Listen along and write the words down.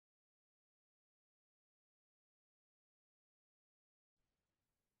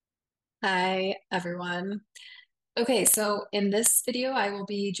Hi, everyone. Okay, so in this video, I will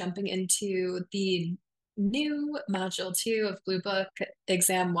be jumping into the new Module 2 of BlueBook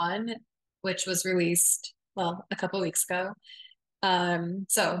Exam 1, which was released, well, a couple weeks ago.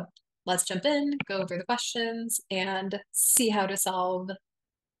 So let's jump in, go over the questions, and see how to solve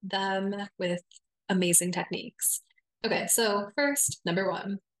them with amazing techniques. Okay, so first, number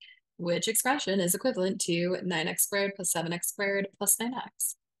one, which expression is equivalent to 9x squared plus 7x squared plus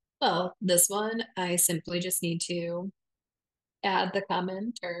 9x? Well, this one, I simply just need to add the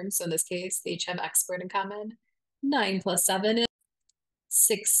common terms. So in this case, they each have x squared in common. 9 plus 7 is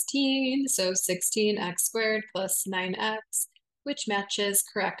 16. So 16x squared plus 9x, which matches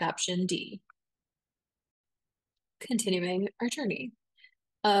correct option D. Continuing our journey.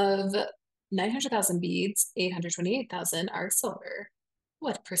 Of 900,000 beads, 828,000 are silver.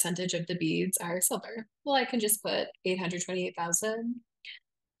 What percentage of the beads are silver? Well, I can just put 828,000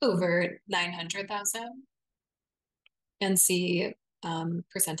 over 900,000 and see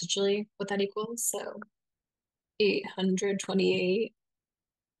percentagely what that equals. So 828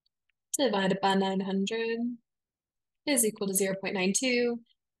 divided by 900 is equal to 0.92,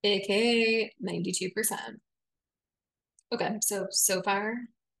 aka 92%. Okay, so far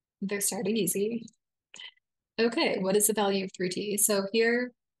they're starting easy. Okay, what is the value of 3t? So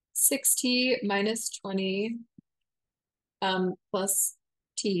here, 6t minus 20 plus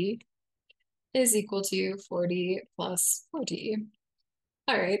t is equal to 40 plus 4t.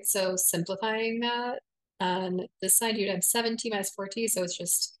 All right, so simplifying that, on this side you'd have 7t minus 4t, so it's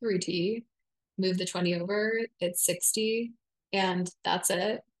just 3t. Move the 20 over, it's 60, and that's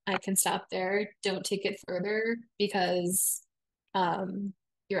it. I can stop there. Don't take it further because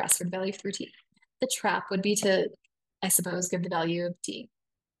you're asked for the value of 3t. The trap would be to, I suppose, give the value of t.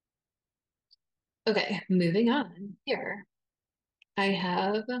 Okay, moving on here. I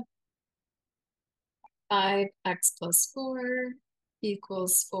have 5x plus 4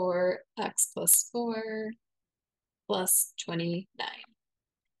 equals 4x plus 4 plus 29.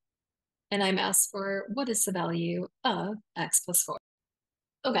 And I'm asked for what is the value of x plus 4?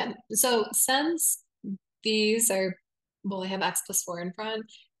 Okay, so since these are, well, I have x plus 4 in front,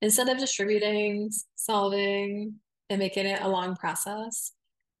 instead of distributing, solving, and making it a long process,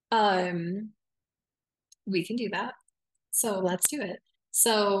 um, we can do that. So let's do it.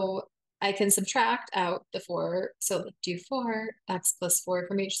 So I can subtract out the 4. So do 4x plus 4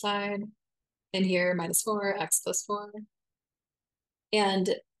 from each side. And here minus 4x plus 4.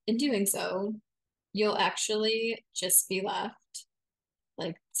 And in doing so, you'll actually just be left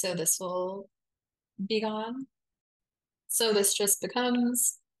like, so this will be gone. So this just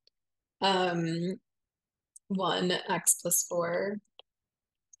becomes 1x plus 4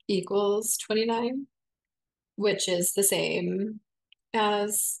 equals 29, which is the same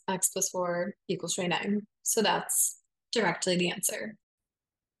as x plus 4 equals 29. So that's directly the answer.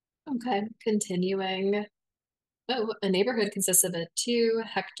 Okay, continuing. Oh, a neighborhood consists of a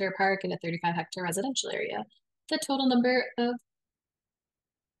 2-hectare park and a 35-hectare residential area. The total number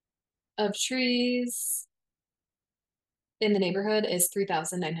of trees in the neighborhood is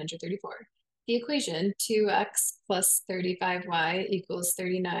 3,934. The equation 2x plus 35y equals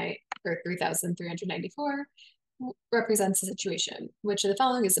 39 or 3,394 represents a situation. Which of the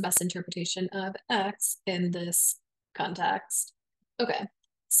following is the best interpretation of x in this context? Okay,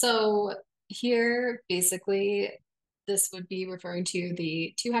 so here basically this would be referring to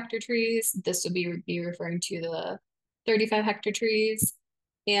the 2-hectare trees. This would be referring to the 35-hectare trees.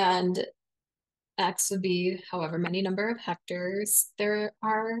 And x would be however many number of hectares there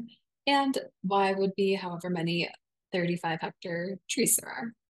are, and y would be however many 35-hectare trees there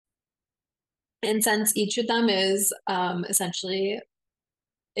are. And since each of them is essentially,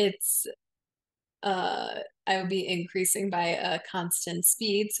 it's I would be increasing by a constant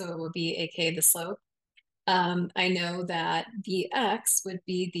speed, so it would be aka the slope. I know that the x would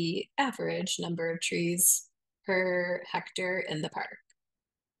be the average number of trees per hectare in the park.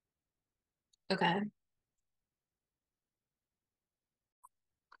 Okay.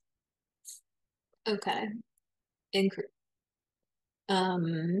 Okay. Incre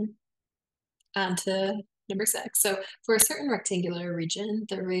um, On to number 6. So for a certain rectangular region,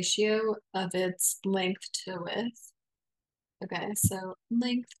 the ratio of its length to width. Okay, so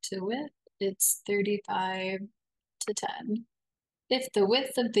length to width, it's 35 to 10. If the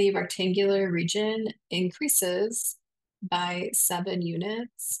width of the rectangular region increases by 7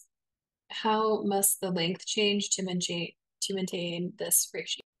 units, how must the length change to maintain this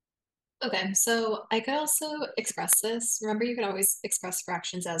ratio? Okay, so I could also express this. Remember, you can always express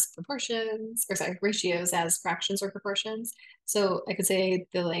fractions as proportions, or sorry, ratios as fractions or proportions. So I could say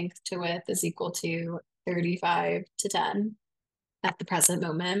the length to width is equal to 35 to 10 at the present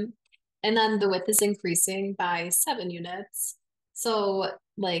moment. And then the width is increasing by 7 units. So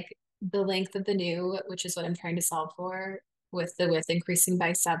like the length of the new, which is what I'm trying to solve for, with the width increasing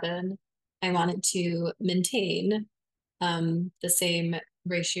by 7, I want it to maintain the same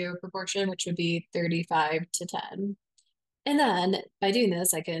ratio proportion, which would be 35 to 10. And then by doing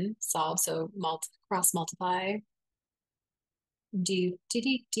this, I can solve. So cross multiply, d.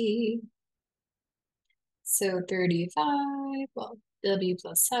 So 35, well, w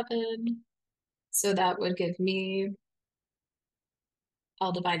plus 7. So that would give me,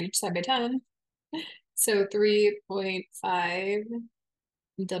 I'll divide each side by 10. So 3.5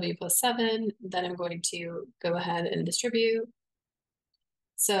 w plus 7. Then I'm going to go ahead and distribute.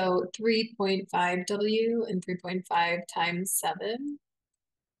 So 3.5 w and 3.5 times 7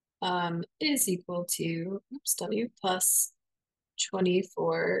 is equal to, oops, w plus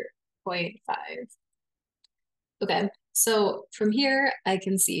 24.5. Okay, so from here, I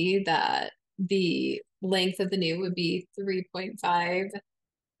can see that the length of the new would be 3.5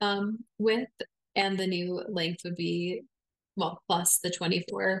 width, and the new length would be, well, plus the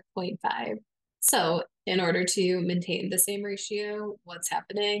 24.5. So in order to maintain the same ratio, what's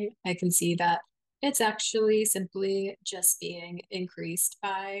happening? I can see that it's actually simply just being increased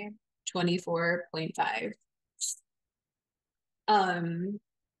by 24.5. Um,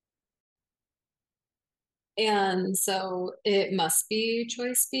 and so it must be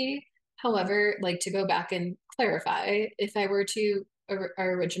choice B. However, like to go back and clarify, if I were to our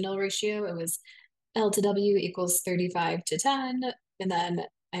original ratio, it was L to W equals 35 to 10, and then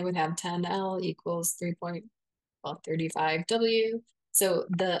I would have 10L equals 35 W. So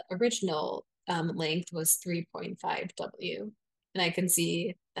the original length was 3.5 W. And I can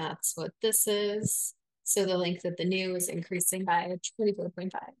see that's what this is. So the length of the new is increasing by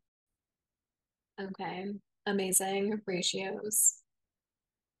 24.5. Okay, amazing ratios.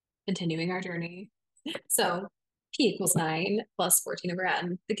 Continuing our journey. So p equals 9 plus 14 over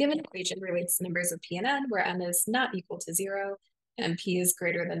n. The given equation relates to numbers of p and n where n is not equal to 0 and p is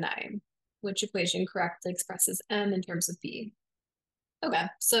greater than 9. Which equation correctly expresses n in terms of p? Okay,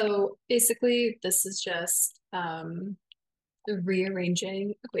 so basically this is just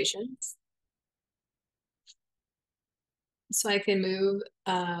rearranging equations. So I can move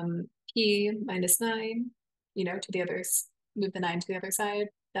p minus 9, to the others, move the 9 to the other side.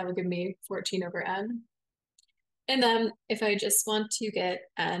 That would give me 14 over n. And then if I just want to get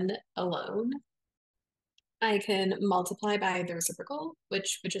n alone, I can multiply by the reciprocal,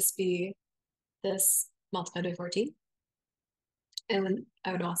 which would just be this multiplied by 14. And then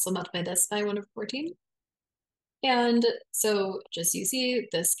I would also multiply this by 1 over 14. And so just you see,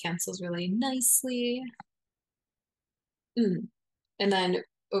 this cancels really nicely. And then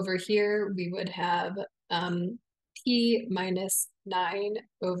over here, we would have p minus 9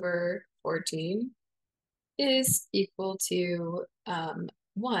 over 14 is equal to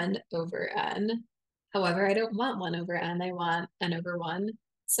 1 over n. However, I don't want 1 over n, I want n over 1.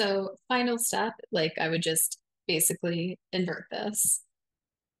 So final step, like I would just basically invert this.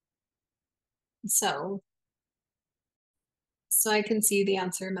 So I can see the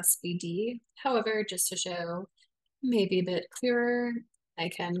answer must be D. However, just to show maybe a bit clearer, I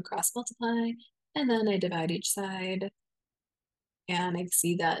can cross multiply and then I divide each side and I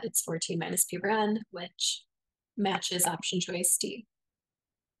see that it's 14 minus p over n, which matches option choice D.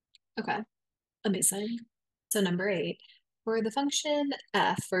 Okay, amazing. So number 8, for the function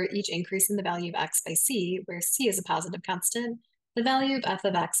f for each increase in the value of x by c, where c is a positive constant, the value of f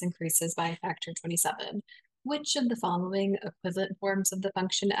of x increases by a factor 27. Which of the following equivalent forms of the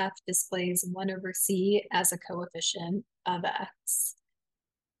function f displays 1 over c as a coefficient of x?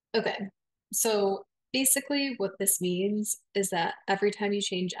 Okay, so basically what this means is that every time you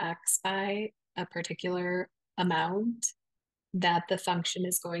change x by a particular amount, that the function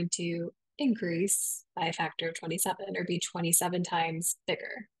is going to increase by a factor of 27 or be 27 times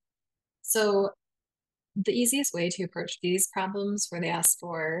bigger. So the easiest way to approach these problems where they ask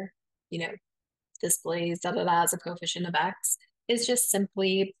for, displays as a coefficient of x is just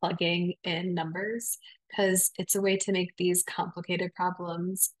simply plugging in numbers because it's a way to make these complicated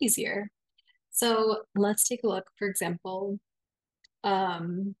problems easier. So let's take a look, for example,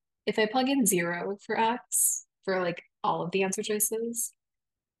 if I plug in 0 for x for like all of the answer choices,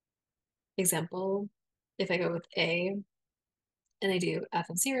 example, if I go with A and I do f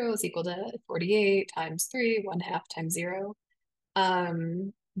of 0 is equal to 48 times 3, 1/2 times 0.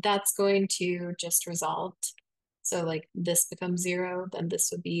 that's going to just result. So like this becomes zero, then this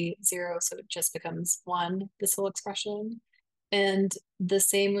would be zero, so it just becomes one, this whole expression. And the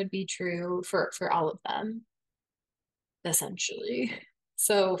same would be true for all of them, essentially.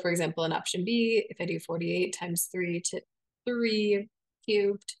 So for example, in option B, if I do 48 times 3 to 3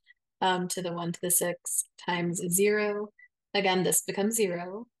 cubed to the 1 to the 6 times 0, again, this becomes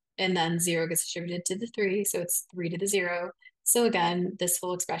 0, and then 0 gets distributed to the 3, so it's 3 to the 0. So again, this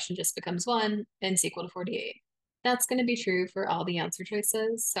whole expression just becomes 1 and it's equal to 48. That's going to be true for all the answer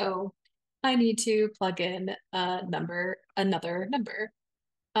choices. So I need to plug in a number, another number.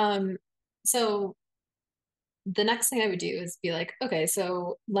 Um, so the next thing I would do is be like, okay,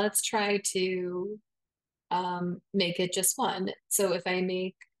 so let's try to make it just one. So if I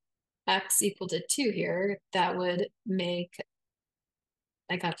make x equal to 2 here, that would make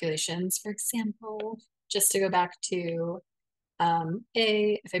my calculations, for example, just to go back to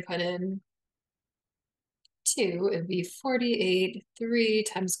A, if I put in 2, it would be 48, 3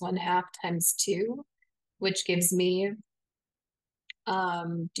 times 1/2 times 2, which gives me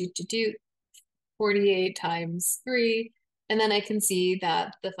do 48 times 3. And then I can see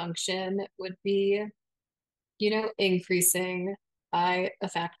that the function would be, increasing by a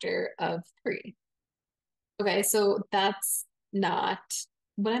factor of 3. Okay, so that's not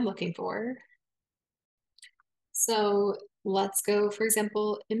what I'm looking for. So let's go, for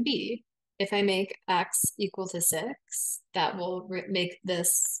example, in B. If I make x equal to 6, that will make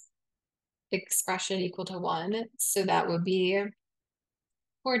this expression equal to 1. So that would be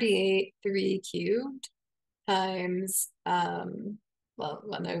 48, 3 cubed times, well,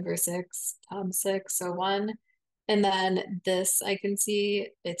 1 over 6 times 6, so 1. And then this, I can see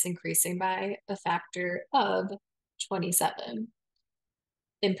it's increasing by a factor of 27.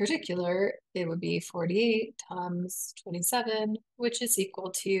 In particular, it would be 48 times 27, which is equal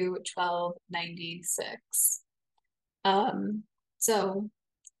to 1296. So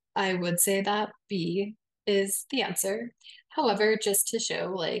I would say that B is the answer. However, just to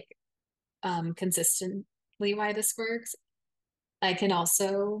show like consistently why this works, I can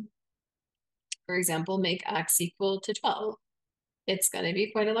also, for example, make x equal to 12. It's going to be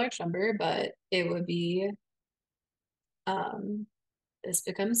quite a large number, but it would be, this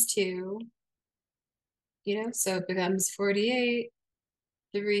becomes 2, so it becomes 48,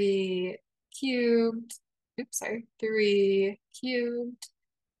 3 cubed, oops, sorry, 3 cubed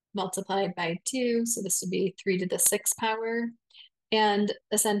multiplied by 2. So this would be 3 to the 6th power. And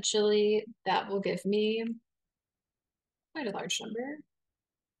essentially, that will give me quite a large number.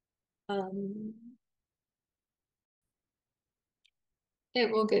 It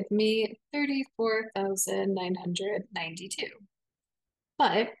will give me 34,992.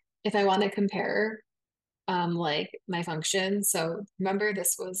 But if I want to compare like my function, so remember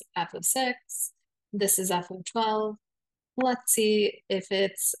this was f of 6, this is f of 12. Let's see if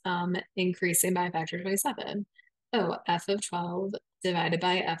it's increasing by a factor of 27. Oh, f of 12 divided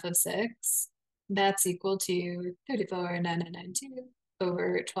by f of 6, that's equal to 34,992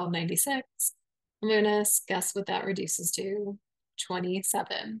 over 1296. I'm gonna guess what that reduces to,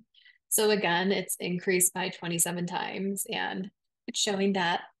 27. So again, it's increased by 27 times, and it's showing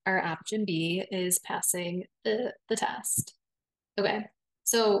that our option B is passing the test. Okay,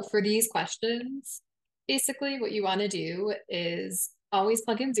 so for these questions, basically what you want to do is always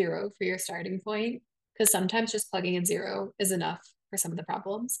plug in 0 for your starting point, because sometimes just plugging in 0 is enough for some of the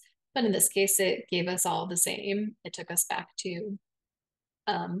problems. But in this case, it gave us all the same. It took us back to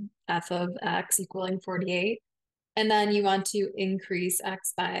f of x equaling 48. And then you want to increase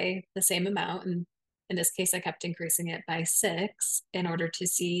x by the same amount. And in this case, I kept increasing it by 6 in order to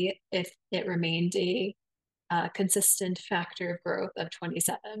see if it remained a consistent factor of growth of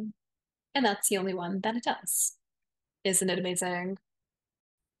 27. And that's the only one that it does. Isn't it amazing?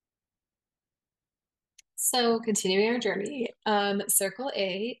 So continuing our journey, circle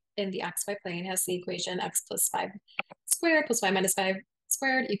A in the xy plane has the equation x plus 5 squared plus y minus 5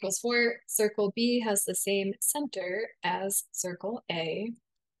 squared equals 4. Circle B has the same center as circle A.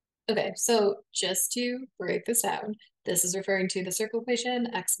 Okay, so just to break this down, this is referring to the circle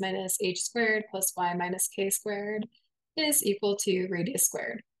equation, x minus h squared plus y minus k squared is equal to radius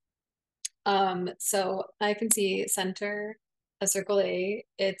squared. So I can see center of circle A,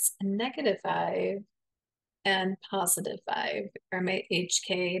 it's -5 and +5 are my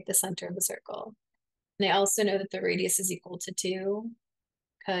hk, the center of the circle. And I also know that the radius is equal to 2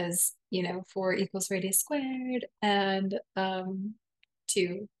 because, 4 equals radius squared, and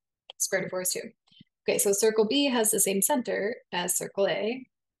 2 square root of 4 is 2. Okay, so circle B has the same center as circle A.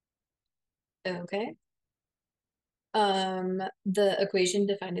 Okay. The equation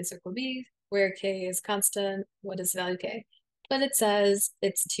defined in circle B, where k is constant, what is the value k? But it says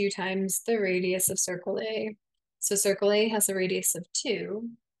it's 2 times the radius of circle A. So circle A has a radius of 2,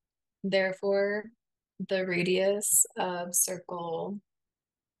 therefore the radius of circle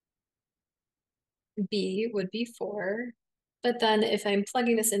B would be 4. But then if I'm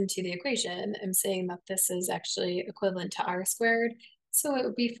plugging this into the equation, I'm saying that this is actually equivalent to r squared. So it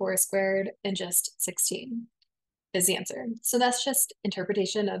would be 4 squared and just 16 is the answer. So that's just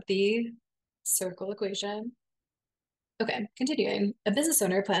interpretation of the circle equation. Okay, continuing. A business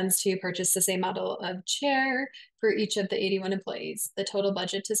owner plans to purchase the same model of chair for each of the 81 employees. The total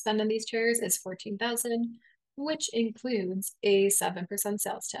budget to spend on these chairs is 14,000, which includes a 7%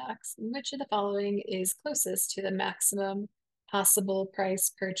 sales tax. Which of the following is closest to the maximum possible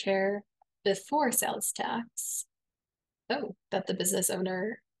price per chair before sales tax? Oh, that the business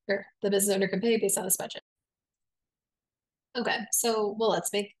owner can pay based on this budget. Okay, so well,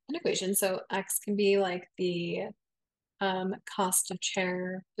 let's make an equation. So x can be like the cost of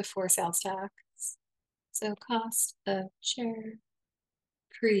chair before sales tax. So cost of chair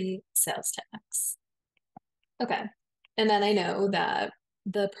pre-sales tax. Okay, and then I know that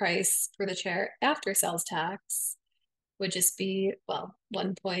the price for the chair after sales tax would just be, well,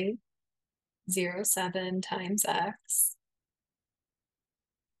 1.07 times x.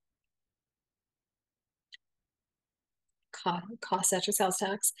 Cost after sales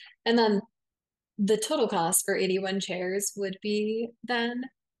tax. And then the total cost for 81 chairs would be then,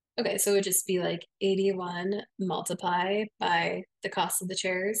 okay, so it would just be like 81 multiplied by the cost of the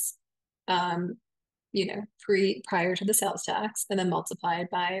chairs, um, prior to the sales tax, and then multiplied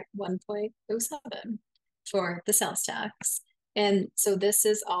by 1.07 for the sales tax. And so this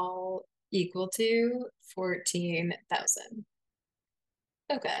is all equal to 14,000.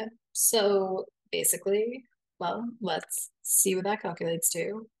 Okay, so basically, well, let's see what that calculates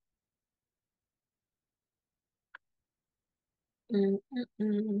to. Mm, mm,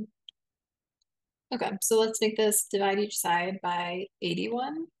 mm. Okay, so let's make this divide each side by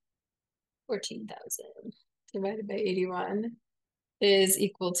 81. 14,000 divided by 81 is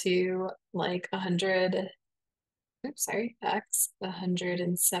equal to like 100, oops, sorry, x,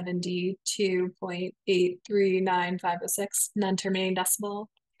 172.839506, non-terminating decimal,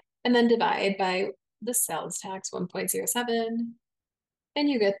 and then divide by the sales tax, 1.07, and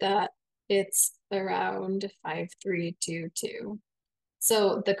you get that it's around 5322.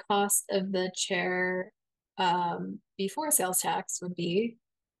 So the cost of the chair before sales tax would be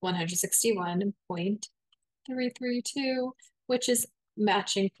 161.332, which is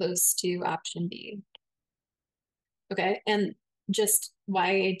matching close to option B. Okay, and just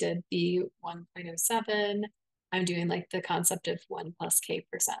why I did the 1.07, I'm doing like the concept of 1 plus k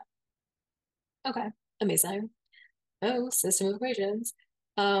percent. Okay, amazing. Oh, system of equations.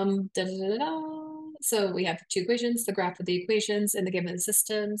 Da, da, da, da. So we have 2 equations. The graph of the equations in the given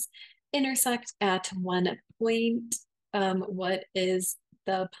systems intersect at 1 point. What is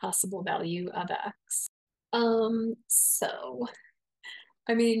the possible value of x? So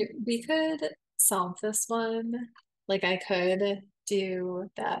I mean, we could solve this one. Like I could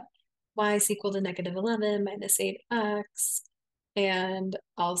do that y is equal to -11 minus 8x, and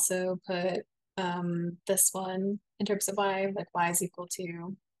also put this one in terms of y, like y is equal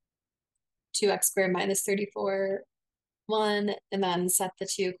to 2x squared minus 34, 1, and then set the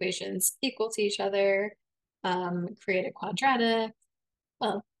 2 equations equal to each other, create a quadratic,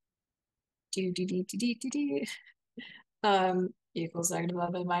 well, do, equals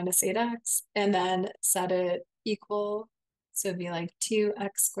 -11 minus 8x, and then set it equal, so it'd be like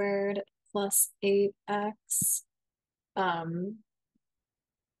 2x squared plus 8x. Um,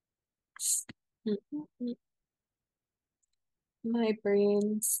 my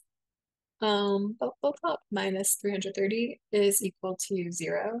brains, minus 330 is equal to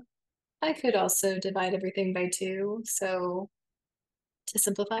 0. I could also divide everything by 2, so to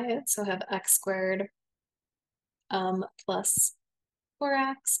simplify it, so I have x squared plus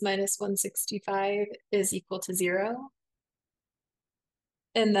 4x minus 165 is equal to 0.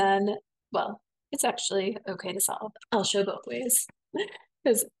 And then, well, it's actually okay to solve. I'll show both ways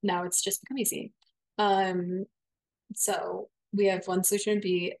because now it's just become easy. So we have one solution would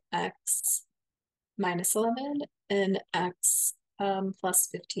be x minus 11 and x plus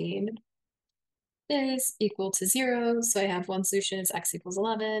 15 is equal to 0. So I have one solution is x equals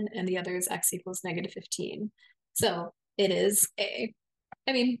 11 and the other is x equals -15. So it is A.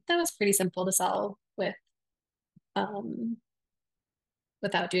 I mean, that was pretty simple to solve with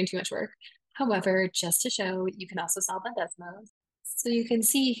without doing too much work. However, just to show, you can also solve on Desmos. So you can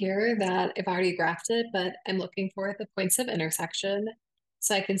see here that I've already graphed it, but I'm looking for the points of intersection.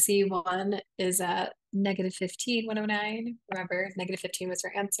 So I can see one is at negative 15, 109. Remember, negative 15 was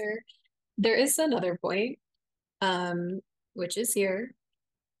our answer. There is another point, which is here.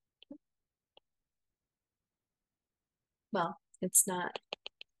 Well, it's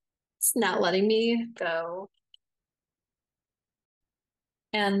not letting me go.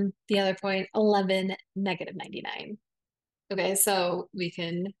 And the other point, 11, negative 99. Okay, so we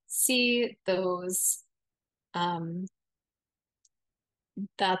can see those.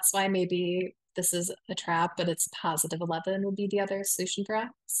 That's why maybe this is a trap, but it's positive 11 would be the other solution for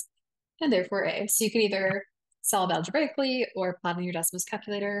x, and therefore a. So you can either solve algebraically or plot in your Desmos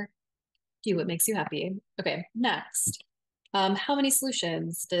calculator. Do what makes you happy. Okay, next. How many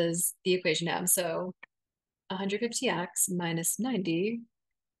solutions does the equation have? So 150x minus 90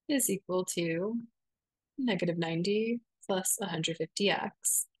 is equal to negative 90 plus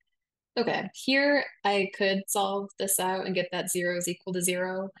 150x. Okay, here I could solve this out and get that 0 is equal to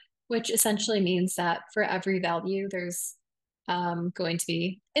 0, which essentially means that for every value, there's going to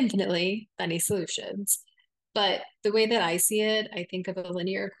be infinitely many solutions. But the way that I see it, I think of a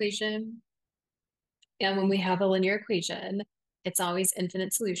linear equation. And when we have a linear equation, it's always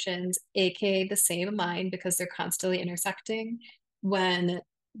infinite solutions, aka the same line because they're constantly intersecting when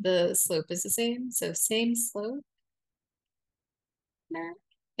the slope is the same. So same slope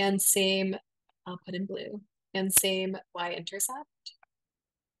and same, I'll put in blue, and same y-intercept.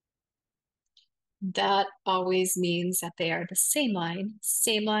 That always means that they are the same line,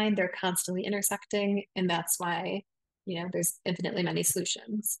 they're constantly intersecting, and that's why, there's infinitely many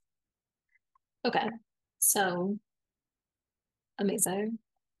solutions. Okay, so amazing.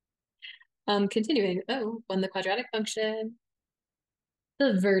 Continuing, when the quadratic function,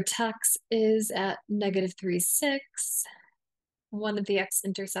 the vertex is at negative 3, 6. One of the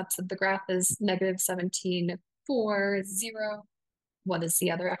x-intercepts of the graph is negative 17, 4, 0. What is the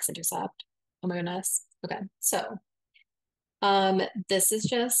other x-intercept? Oh my goodness. Okay, so this is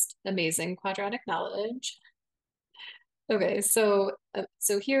just amazing quadratic knowledge. Okay, so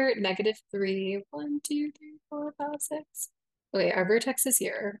here, negative 3, 1, 2, 3, 4, 5, 6. Okay, our vertex is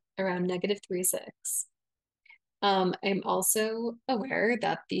here around negative 3, 6. I'm also aware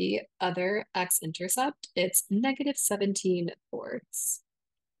that the other x-intercept, it's negative 17 fourths.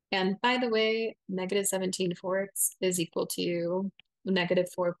 And by the way, negative 17 fourths is equal to negative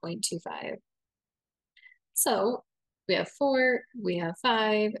 4.25. So we have 4, we have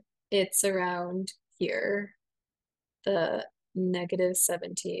 5, it's around here, the negative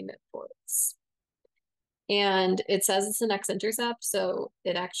 17 fourths. And it says it's an x-intercept, so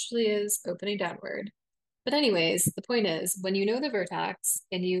it actually is opening downward. But anyways, the point is, when you know the vertex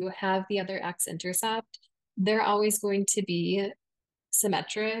and you have the other x-intercept, they're always going to be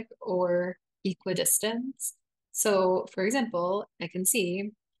symmetric or equidistant. So for example, I can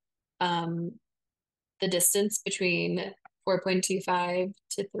see the distance between 4.25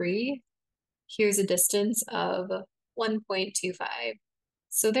 to 3. Here's a distance of 1.25.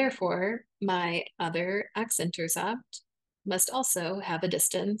 So therefore, my other x-intercept must also have a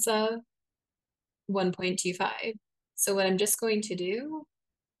distance of 1.25. So what I'm just going to do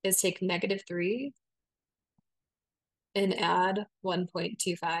is take negative 3 and add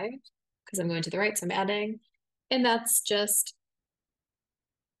 1.25 because I'm going to the right, so I'm adding. And that's just,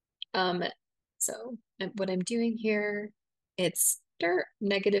 so what I'm doing here, it's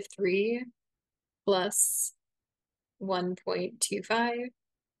negative 3 plus 1.25.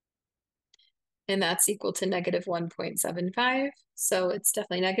 And that's equal to negative 1.75. So it's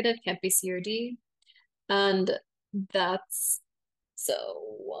definitely negative, can't be C or D. And that's, so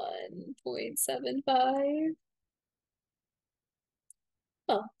 1.75.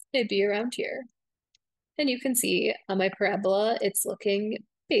 Well, it'd be around here. And you can see on my parabola, it's looking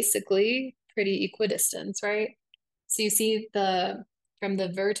basically pretty equidistant, right? So you see from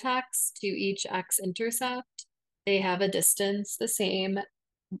the vertex to each x-intercept, they have a distance the same,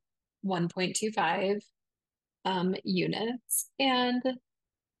 1.25 units, and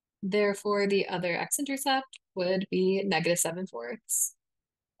therefore the other x-intercept would be negative 7 fourths,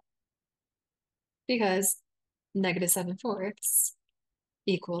 because negative 7 fourths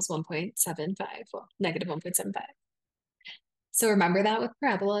equals 1.75, well, negative 1.75. So remember that with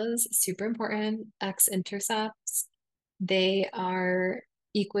parabolas, super important, x-intercepts, they are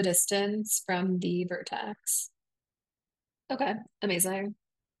equidistant from the vertex. Okay, amazing.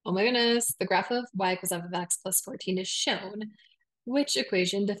 Oh my goodness, the graph of y equals f of x plus 14 is shown. Which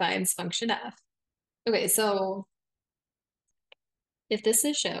equation defines function f? Okay, so if this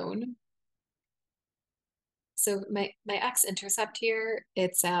is shown, so my x-intercept here,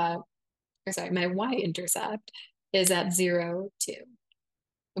 it's at, or sorry, my y-intercept is at 0, 2.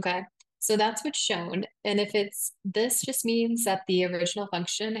 Okay, so that's what's shown. And if it's, this just means that the original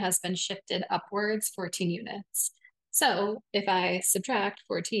function has been shifted upwards 14 units. So if I subtract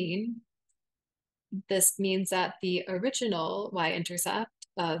 14, this means that the original y-intercept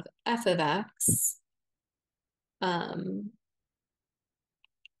of f of x um,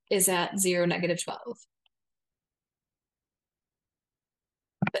 is at 0, -12.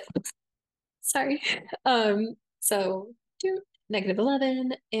 Sorry. So do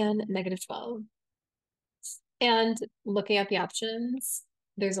 -11 and -12. And looking at the options,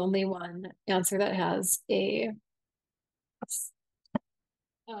 there's only one answer that has a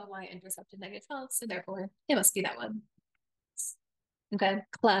y-intercept of -12, so therefore it must be that one. Okay,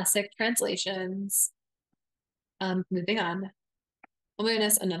 classic translations. Moving on. Oh my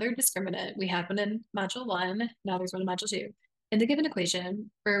goodness, another discriminant. We had one in module 1, now there's one in module 2. In the given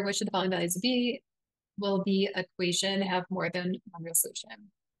equation, for which of the following values will the equation have more than one real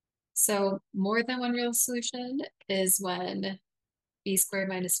solution? So more than one real solution is when b squared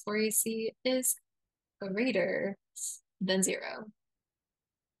minus 4ac is greater than 0.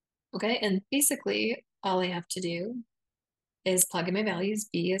 Okay, and basically all I have to do is plug in my values.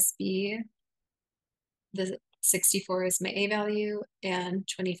 B is b, the 64 is my a value, and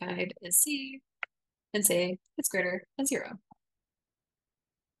 25 is c, and say it's greater than 0.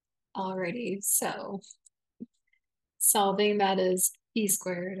 Alrighty, so solving that is b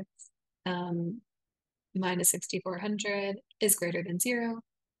squared minus 6400 is greater than 0.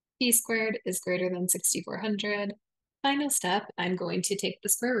 B squared is greater than 6400. Final step, I'm going to take the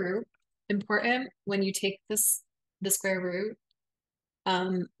square root. Important, when you take the square root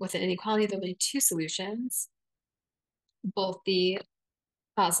with an inequality, there'll be two solutions. Both the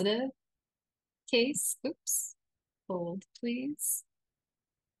positive case, oops, hold please.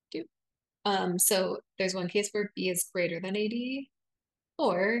 So there's one case where b is greater than 80,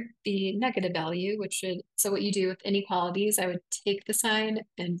 or the negative value, which should, so what you do with inequalities, I would take the sign,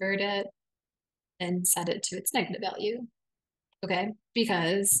 invert it, and set it to its negative value. Okay,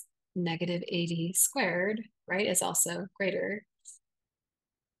 because -80 squared, right, is also greater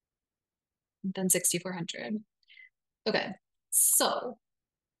than 6400. Okay, so,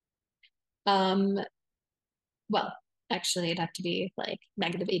 well, actually it'd have to be like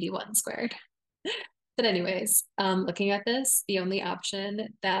 -81 squared. But anyways, looking at this, the only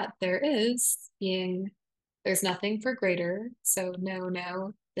option that there is being, there's nothing for greater, so no,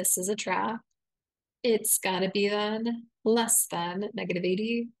 no, this is a trap. It's gotta be then less than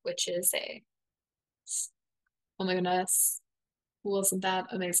 -80, which is a, oh my goodness, wasn't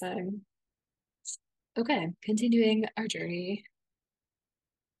that amazing? Okay, continuing our journey.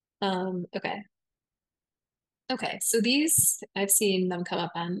 Okay. Okay, so these, I've seen them come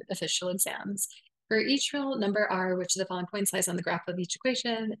up on official exams. For each real number r, which of the following points lies on the graph of each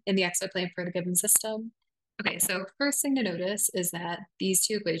equation in the xy plane for the given system. Okay, so first thing to notice is that these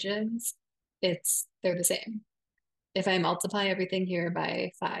two equations, they're the same. If I multiply everything here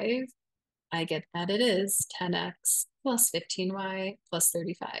by 5, I get that it is 10x plus 15y plus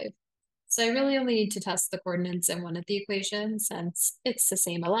 35. So I really only need to test the coordinates in one of the equations since it's the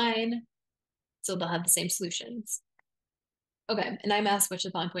same align, so they'll have the same solutions. Okay, and I'm asked which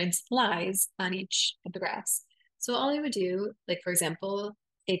of the following points lies on each of the graphs. So all I would do, like for example,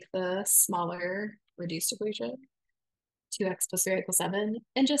 take the smaller reduced equation, 2x plus 3 equals 7,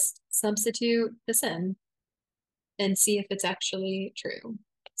 and just substitute this in and see if it's actually true.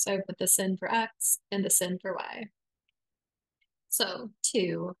 So I put this in for x and this in for y. So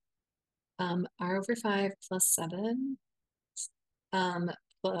 2 r over 5 plus 7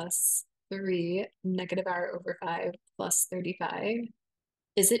 plus 3 negative r over 5 plus 35.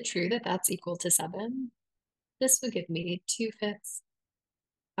 Is it true that that's equal to 7? This would give me 2/5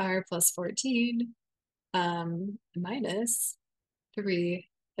 r plus 14 minus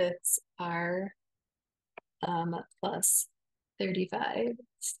 3/5 r plus 35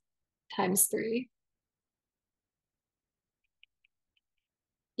 times 3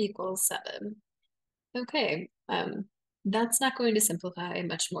 equals 7. Okay, that's not going to simplify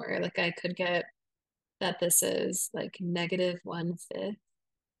much more. Like I could get that this is like -1/5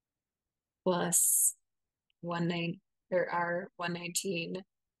 plus 19 or r119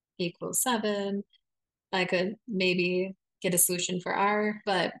 equals 7. I could maybe get a solution for r,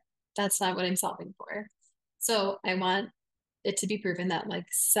 but that's not what I'm solving for. So I want it to be proven that like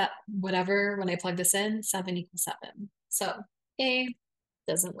set whatever, when I plug this in, 7 equals 7. So A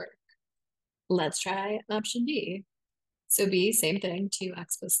doesn't work. Let's try option B. So B, same thing,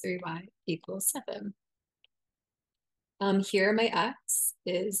 2x plus 3y equals 7. Here my x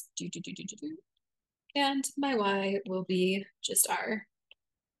is and my y will be just r.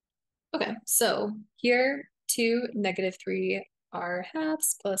 Okay, so here 2, -3 r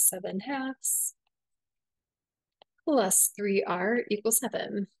halves plus 7 halves plus 3r equals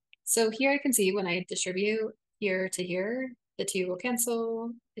 7. So here I can see when I distribute here to here, the 2 will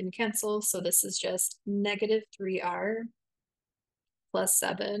cancel and cancel. So this is just -3r plus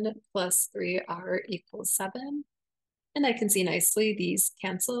 7 plus 3r equals 7. And I can see nicely these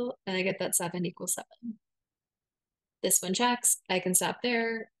cancel and I get that 7 equals 7. This one checks. I can stop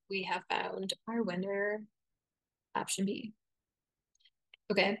there. We have found our winner, option B.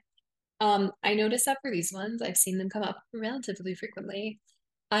 Okay. I noticed that for these ones, I've seen them come up relatively frequently.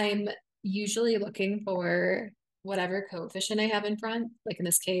 I'm usually looking for whatever coefficient I have in front. Like in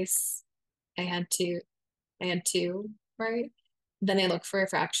this case, I had two, right? Then I look for a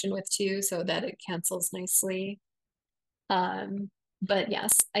fraction with 2 so that it cancels nicely. But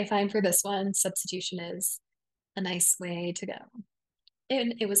yes, I find for this one, substitution is a nice way to go.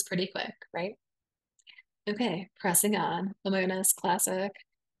 And it was pretty quick, right? Okay, pressing on. Oh my goodness, classic.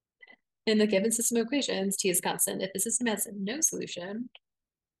 In the given system of equations, t is constant if the system has no solution.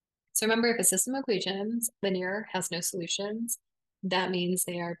 So remember, if a system of equations, linear, has no solutions, that means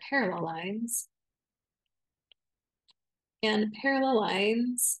they are parallel lines. And parallel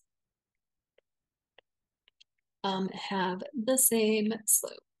lines have the same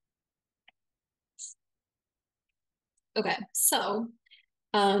slope. Okay, so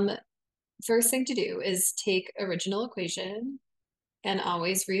first thing to do is take original equation and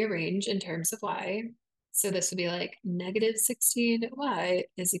always rearrange in terms of y. So this would be like -16y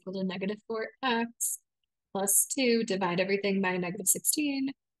is equal to -4x plus 2, divide everything by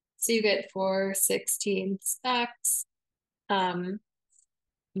 -16. So you get 4/16 x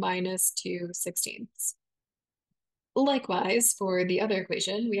minus 2/16. Likewise, for the other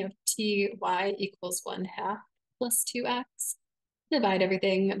equation, we have ty equals 1/2 plus 2x. Divide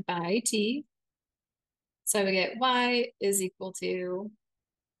everything by t. So we get y is equal to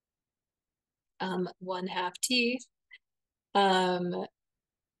 1/2 t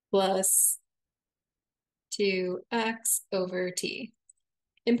plus 2x over t.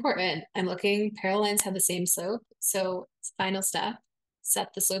 Important, I'm looking, parallel lines have the same slope. So final step,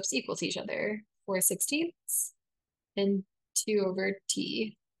 set the slopes equal to each other. 4/16 and 2 over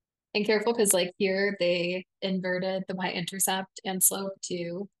t. And careful because like here they inverted the y-intercept and slope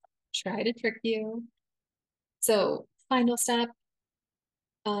to try to trick you. So final step,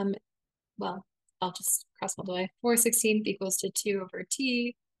 well, I'll just cross multiply. 4/16 equals to 2 over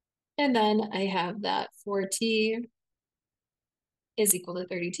t. And then I have that 4t is equal to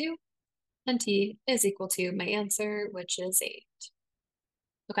 32. And t is equal to my answer, which is 8.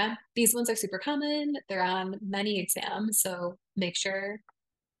 Okay, these ones are super common. They're on many exams, so make sure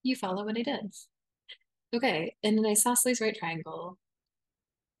you follow what I did. Okay, and an isosceles right triangle.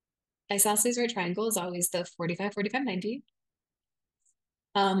 Isosceles right triangle is always the 45, 45, 90.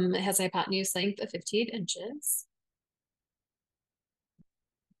 It has a hypotenuse length of 58 inches.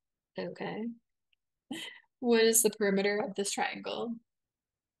 Okay. What is the perimeter of this triangle?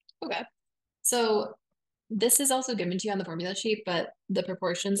 Okay. So this is also given to you on the formula sheet, but the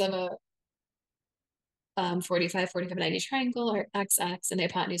proportions of a 45, 45, 90 triangle are x and the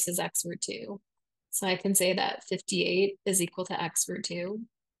hypotenuse is x root 2. So I can say that 58 is equal to x root 2.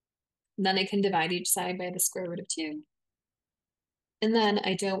 And then I can divide each side by the square root of 2. And then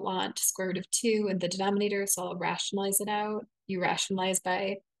I don't want square root of 2 in the denominator, so I'll rationalize it out. You rationalize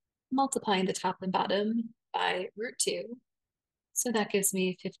by multiplying the top and bottom by root 2. So that gives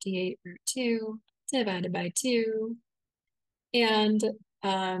me 58 root 2 divided by 2. And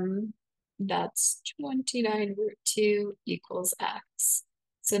that's 29 root 2 equals x.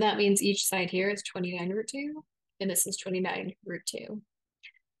 So that means each side here is 29 root 2, and this is 29 root 2.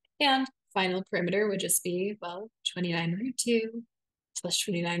 And final perimeter would just be, well, 29 root 2 plus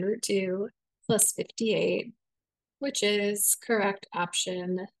 29 root 2 plus 58, which is correct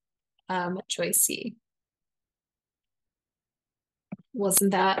option choice C.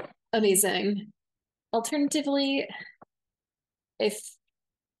 Wasn't that amazing? Alternatively, if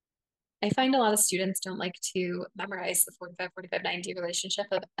I find a lot of students don't like to memorize the 45, 45, 90 relationship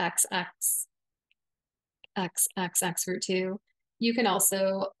of x root 2. You can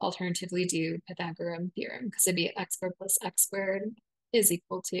also alternatively do Pythagorean theorem because it'd be x squared plus x squared is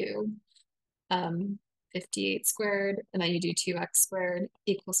equal to 58 squared, and then you do 2x squared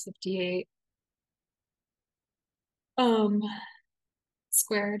equals 58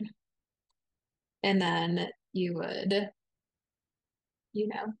 squared. And then you would,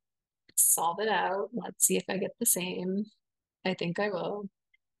 solve it out. Let's see if I get the same. I think I will.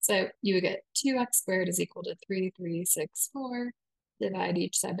 So you would get 2x squared is equal to 3364. Divide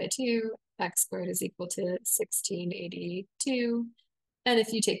each side by 2. X squared is equal to 1682. And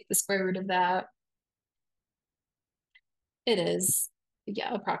if you take the square root of that, it is,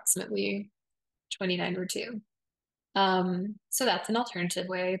 yeah, approximately 29 over 2. So that's an alternative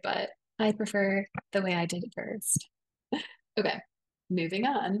way, but I prefer the way I did it first. Okay, moving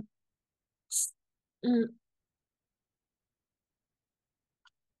on. Mm,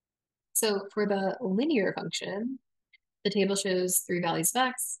 So for the linear function, the table shows three values of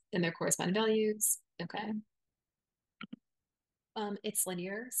x and their corresponding values. Okay. It's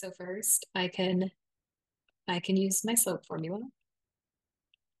linear, so first I can use my slope formula.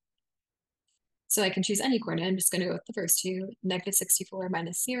 So I can choose any coordinate. I'm just going to go with the first two, -64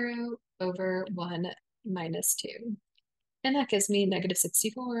 minus 0 over 1 minus 2. And that gives me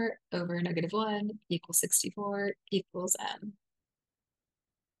 -64 over -1 equals 64 equals m.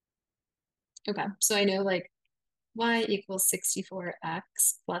 Okay, so I know like y equals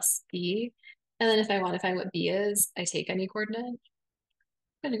 64x plus b. And then if I want to find what b is, I take any coordinate.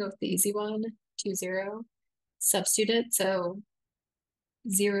 I'm going to go with the easy one, 2, 0. Substitute it, so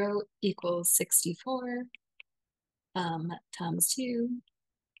 0 equals 64 times 2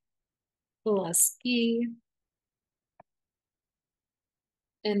 plus b,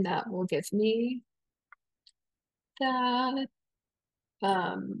 and that will give me that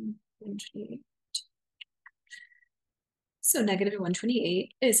 128. So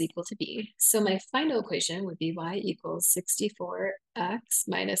 -128 is equal to b. So my final equation would be y equals 64x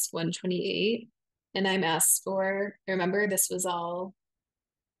minus 128. And I'm asked for, remember this was all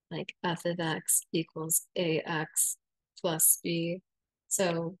like f of x equals ax plus b.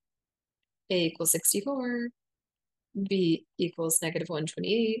 So a equals 64, b equals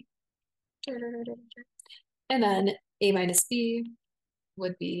 -128. And then a minus b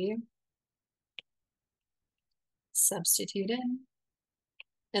would be substitute in.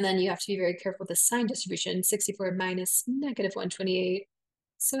 And then you have to be very careful with the sign distribution, 64 minus -128.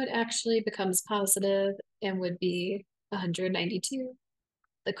 So it actually becomes positive and would be 192,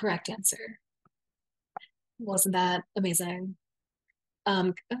 the correct answer. Wasn't that amazing?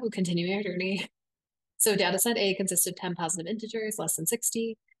 Continuing our journey. So data set A consists of 10 positive integers, less than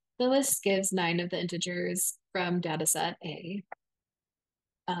 60. The list gives 9 of the integers from data set A.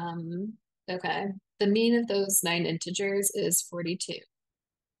 Okay. The mean of those 9 integers is 42.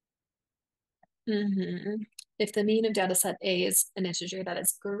 If the mean of data set A is an integer that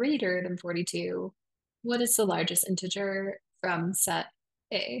is greater than 42, what is the largest integer from set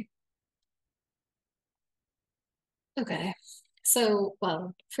A? Okay, so,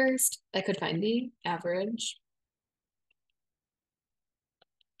 well, first I could find the average.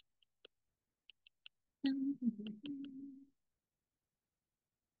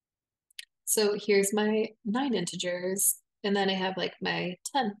 So here's my 9 integers, and then I have like my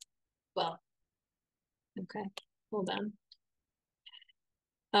 10th. Well, okay, hold on.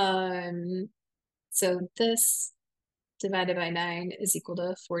 So this divided by 9 is equal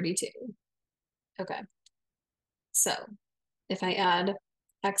to 42. Okay, so if I add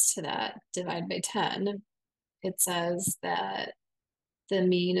x to that, divide by 10, it says that the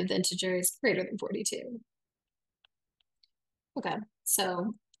mean of the integer is greater than 42. Okay,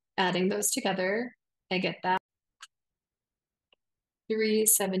 so adding those together, I get that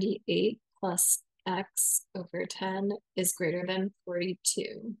 378 plus x over 10 is greater than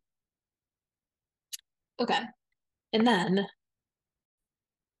 42. Okay, and then,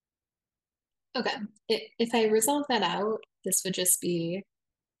 okay, if I resolve that out, this would just be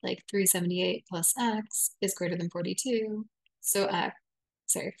like 378 plus x is greater than 42. So x,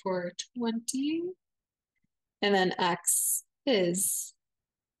 sorry, 420. And then x is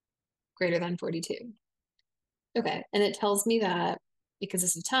greater than 42. Okay, and it tells me that because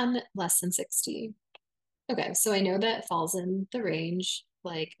it's a 10, less than 60. Okay, so I know that falls in the range,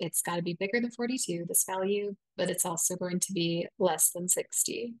 like it's got to be bigger than 42, this value, but it's also going to be less than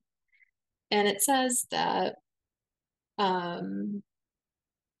 60. And it says that the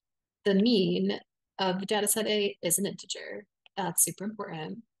mean of data set A is an integer. That's super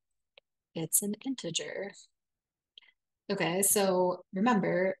important. It's an integer. Okay, so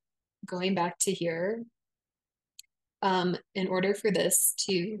remember, going back to here, in order for this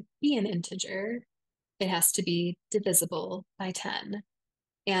to be an integer, it has to be divisible by 10.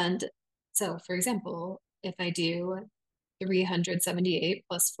 And so, for example, if I do 378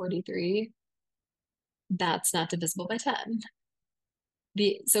 plus 43, that's not divisible by 10.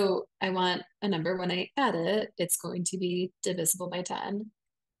 So I want a number when I add it, it's going to be divisible by 10.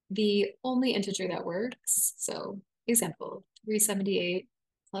 The only integer that works, so Example, 378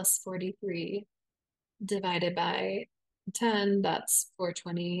 plus 43 divided by 10, that's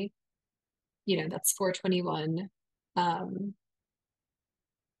 420, that's 421.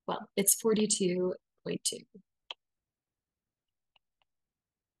 Well, it's 42.2.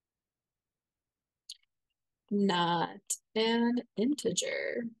 Not an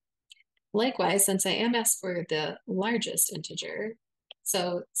integer. Likewise, since I am asked for the largest integer,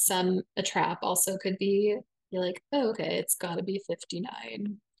 so a trap also could be, you're like, oh, okay, it's got to be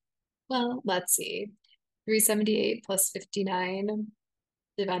 59. Well, let's see. 378 plus 59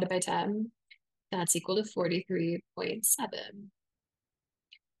 divided by 10, that's equal to 43.7.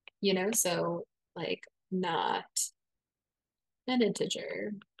 So like not an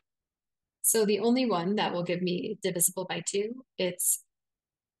integer. So the only one that will give me divisible by 2, it's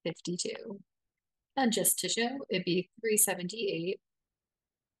 52. And just to show, it'd be 378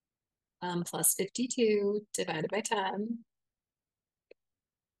 plus 52 divided by 10.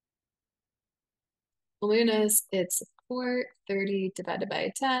 Luna's, it's 430 divided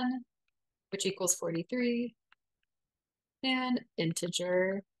by 10, which equals 43, and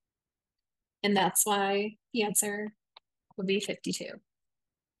integer. And that's why the answer would be 52.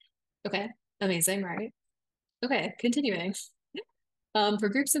 Okay, amazing, right? Okay, continuing. For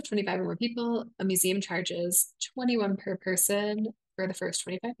groups of 25 or more people, a museum charges 21 per person for the first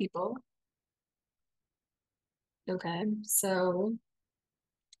 25 people. Okay, so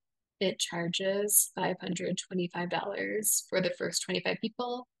it charges $525 for the first 25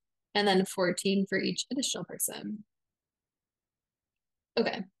 people, and then 14 for each additional person.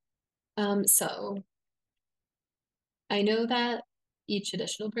 Okay, so I know that each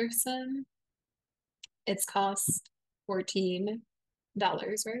additional person, it's cost $14,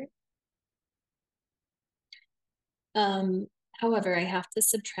 right? However, I have to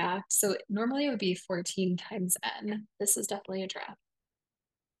subtract, so normally it would be 14 times n. This is definitely a trap.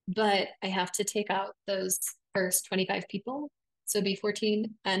 But I have to take out those first 25 people. So it'd be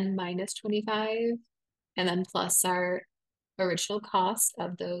 14n minus 25, and then plus our original cost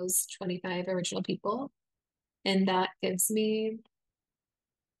of those 25 original people. And that gives me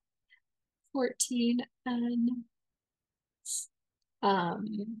 14n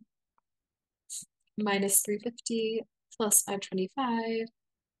um, minus 350 plus 525,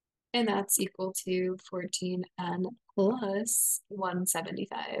 and that's equal to 14n plus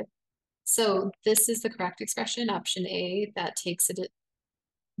 175. So this is the correct expression, option A, that takes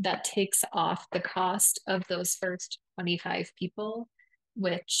off the cost of those first 25 people,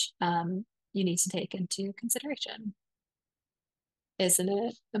 which you need to take into consideration. Isn't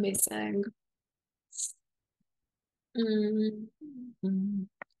it amazing?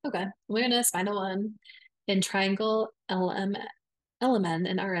 Okay, Luna's final one. In triangle LMN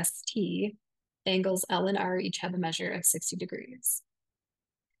and RST, angles L and R each have a measure of 60 degrees.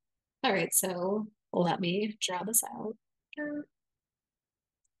 All right, so let me draw this out.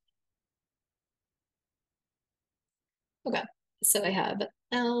 Okay, so I have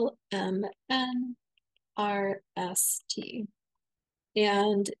L, M, N, R, S, T.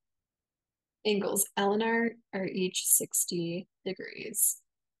 And angles L and R are each 60 degrees.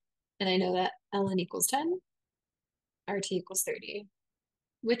 And I know that Ln equals 10, RT equals 30.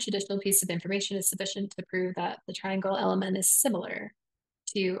 Which additional piece of information is sufficient to prove that the triangle LMN is similar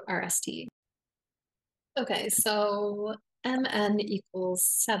to RST? Okay, so MN equals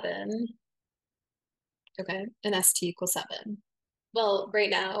 7. Okay, and ST equals 7. Well, right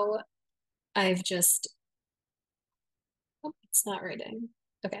now, I've just, oh, it's not writing.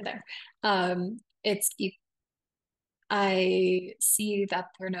 Okay, there. It's, I see that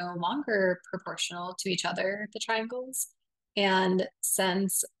they're no longer proportional to each other, the triangles. And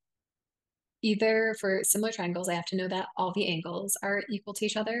since either for similar triangles, I have to know that all the angles are equal to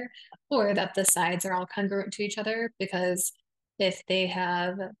each other, or that the sides are all congruent to each other, because if they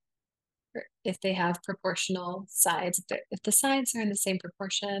have proportional sides, if the sides are in the same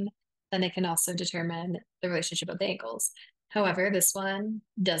proportion, then it can also determine the relationship of the angles. However, this one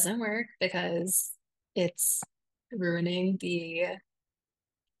doesn't work because it's ruining the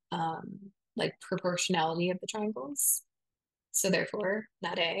like proportionality of the triangles. So therefore,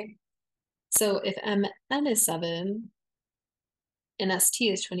 not A. So if MN is 7 and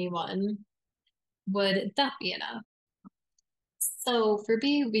ST is 21, would that be enough? So for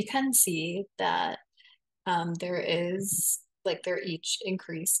B, we can see that they're each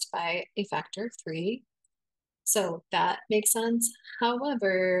increased by a factor of 3. So that makes sense.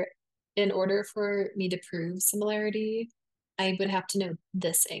 However, in order for me to prove similarity, I would have to know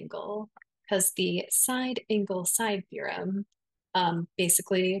this angle, because the side angle side theorem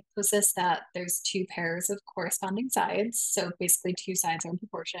basically possess that there's two pairs of corresponding sides. So basically two sides are in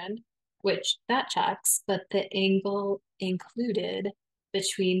proportion, which that checks, but the angle included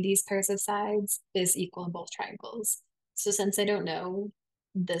between these pairs of sides is equal in both triangles. So since I don't know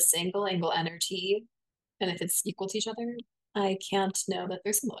this angle, angle N or T, and if it's equal to each other, I can't know that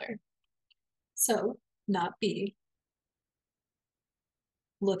they're similar. So not B.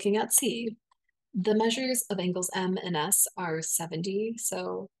 Looking at C, the measures of angles M and S are 70.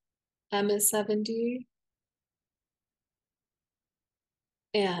 So M is 70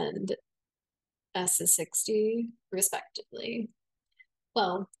 and S is 60 respectively.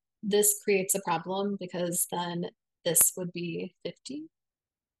 Well, this creates a problem because then this would be 50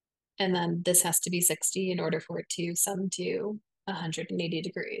 and then this has to be 60 in order for it to sum to 180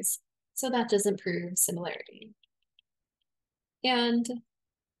 degrees. So that doesn't prove similarity. And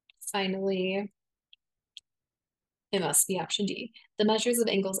finally, it must be option D. The measures of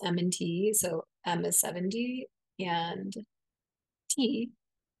angles M and T, so M is 70 and T,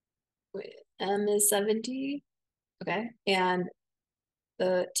 wait, M is 70, okay, and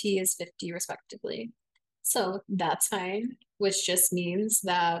the T is 50 respectively. So that's fine, which just means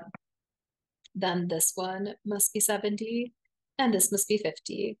that then this one must be 70 and this must be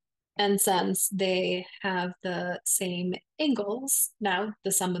 50. And since they have the same angles, now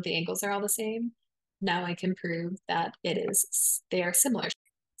the sum of the angles are all the same, now I can prove that they are similar.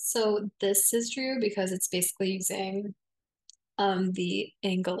 So this is true because it's basically using the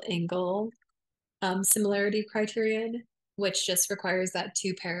angle similarity criterion, which just requires that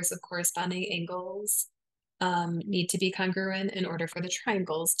two pairs of corresponding angles need to be congruent in order for the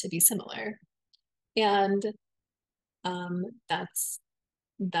triangles to be similar. And um, that's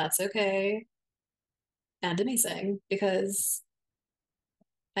that's okay and amazing because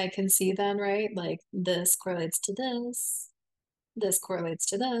I can see then, right? Like this correlates to this correlates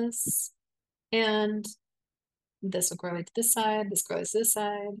to this, and this will correlate to this correlates to this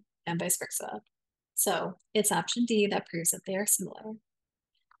side, and vice versa. So it's option D that proves that they are similar.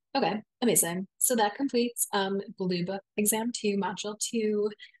 Okay, amazing. So that completes BlueBook Exam 2, Module 2,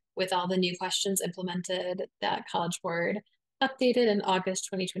 with all the new questions implemented that College Board updated in August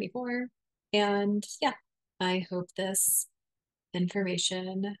 2024. And yeah, I hope this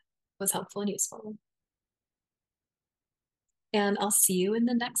information was helpful and useful. And I'll see you in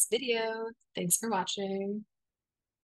the next video. Thanks for watching.